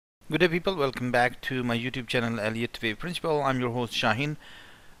Good day, people. Welcome back to my YouTube channel, Elliott Wave Principal. I'm your host, Shaheen.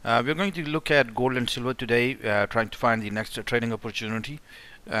 We're going to look at gold and silver today, trying to find the next trading opportunity.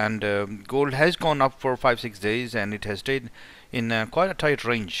 And gold has gone up for 5-6 days, and it has stayed in quite a tight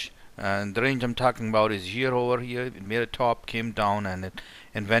range. And the range I'm talking about is here over here. It made a top, came down, and it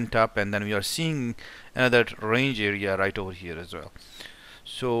went up, and then we are seeing another range area right over here as well.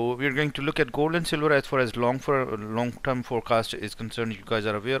 So we're going to look at gold and silver as far as long-term forecast is concerned. You guys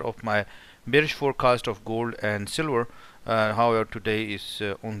are aware of my bearish forecast of gold and silver. However, today is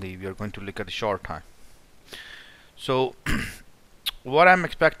only we are going to look at a short time. So what I'm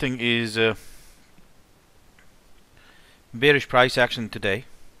expecting is bearish price action today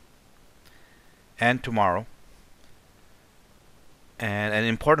and tomorrow, and an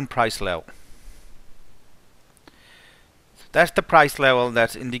important price level. That's the price level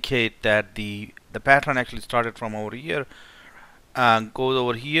that indicate that the pattern actually started from over here, goes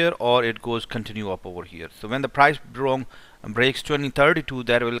over here, or it goes continue up over here. So when the price breaks 2032,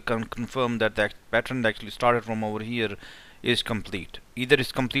 that will confirm that the pattern that actually started from over here is complete. Either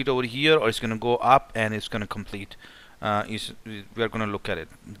it's complete over here, or it's going to go up and it's going to complete. We are going to look at it.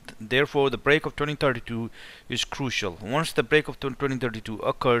 Therefore, the break of 2032 is crucial. Once the break of 2032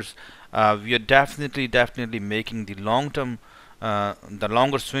 occurs, we are definitely making the long-term, the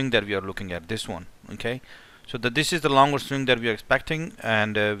longer swing that we are looking at. This one, okay. So this is the longer swing that we are expecting,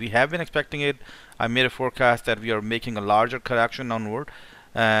 and we have been expecting it. I made a forecast that we are making a larger correction downward,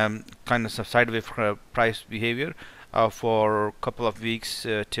 kind of a sideways price behavior for a couple of weeks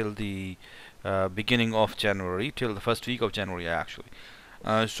till the beginning of January, till the first week of January actually.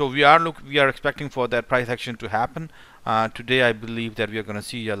 So we are expecting for that price action to happen. Today I believe that we are going to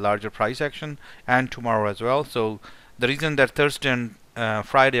see a larger price action, and tomorrow as well. So the reason that Thursday and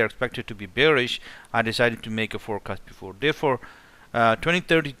Friday are expected to be bearish, I decided to make a forecast before. Therefore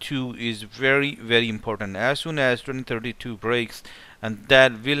 2032 is very important. As soon as 2032 breaks, and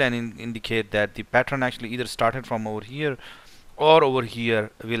that will indicate that the pattern actually either started from over here or over here,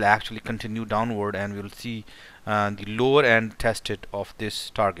 will actually continue downward, and we'll see the lower end tested of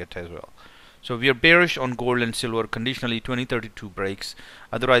this target as well. So we are bearish on gold and silver conditionally 2032 breaks.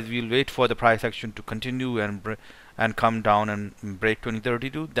 Otherwise we'll wait for the price action to continue and come down and break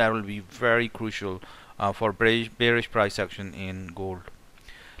 2032. That will be very crucial for bearish price action in gold.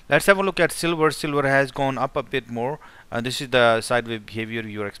 Let's have a look at silver. Silver has gone up a bit more. This is the sideways behavior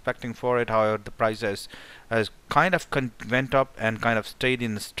you are expecting for it. However, the price has kind of went up and kind of stayed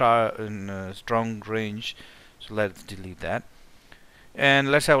in a strong range. So let's delete that. And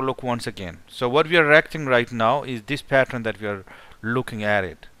let's have a look once again. So what we are reacting right now is this pattern that we are looking at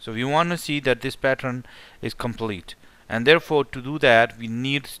it. So we want to see that this pattern is complete, and therefore to do that we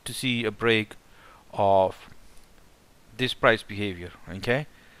need to see a break of this price behavior. Okay,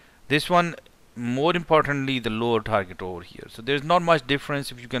 this one, more importantly, the lower target over here. So there's not much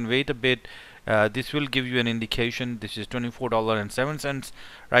difference. If you can wait a bit, this will give you an indication. This is $24.07.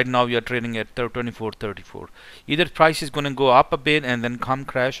 Right now we are trading at $24.34. Either price is going to go up a bit and then come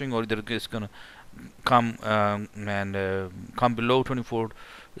crashing, or either it's going to come come below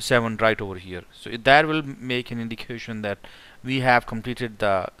 24.7 right over here. So that will make an indication that we have completed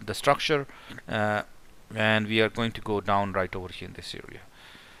the structure, and we are going to go down right over here in this area.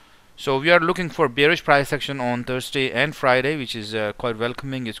 So we are looking for bearish price action on Thursday and Friday, which is quite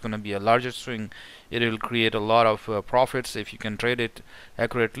welcoming. It's going to be a larger swing. It will create a lot of profits if you can trade it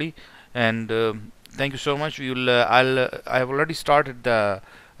accurately. And thank you so much. I have already started the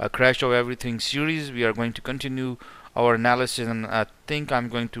crash of everything series. We are going to continue our analysis, and I think I'm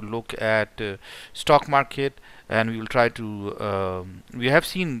going to look at stock market, and we will try to we have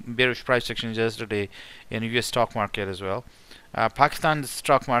seen bearish price actions yesterday in US stock market as well. Pakistan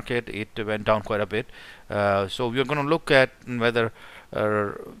stock market, it went down quite a bit. So we are going to look at whether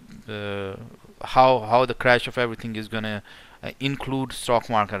how the crash of everything is going to include stock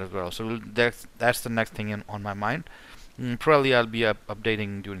market as well. So that's the next thing on my mind. Probably I'll be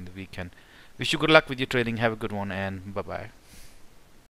updating during the weekend. Wish you good luck with your trading. Have a good one, and bye bye.